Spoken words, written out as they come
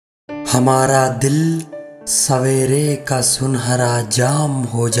हमारा दिल सवेरे का सुनहरा जाम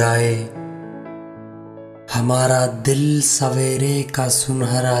हो जाए। हमारा दिल सवेरे का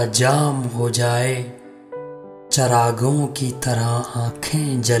सुनहरा जाम हो जाए। चरागों की तरह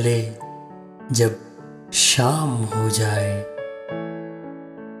आंखें जले जब शाम हो जाए।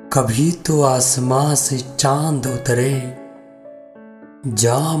 कभी तो आसमां से चांद उतरे,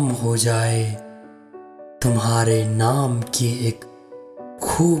 जाम हो जाए। तुम्हारे नाम की एक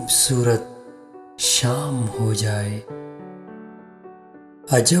खूबसूरत शाम हो जाए।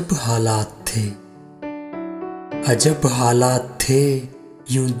 अजब हालात थे, अजब हालात थे,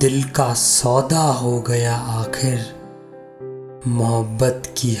 यूं दिल का सौदा हो गया आखिर।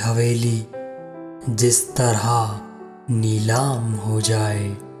 मोहब्बत की हवेली जिस तरह नीलाम हो जाए।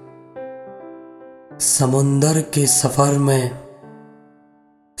 समुंदर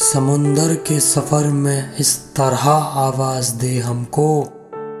के सफर में इस तरह आवाज दे हमको,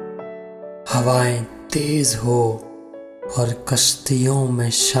 हवाएं तेज हो और कश्तियों में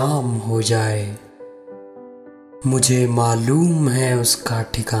शाम हो जाए। मुझे मालूम है उसका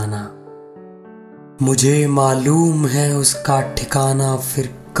ठिकाना, मुझे मालूम है उसका ठिकाना फिर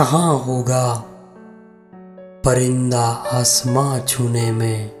कहाँ होगा। परिंदा आसमां छूने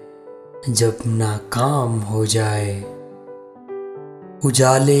में जब नाकाम हो जाए।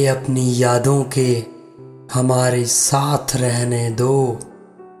 उजाले अपनी यादों के हमारे साथ रहने दो।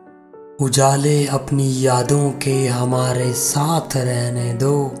 उजाले अपनी यादों के हमारे साथ रहने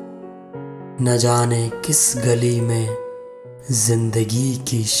दो। न जाने किस गली में जिंदगी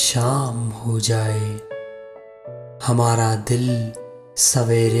की शाम हो जाए। हमारा दिल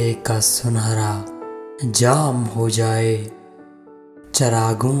सवेरे का सुनहरा जाम हो जाए।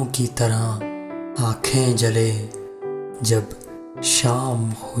 चरागों की तरह आंखें जले जब शाम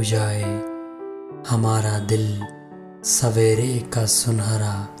हो जाए। हमारा दिल सवेरे का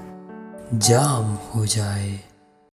सुनहरा जाम हो जाए।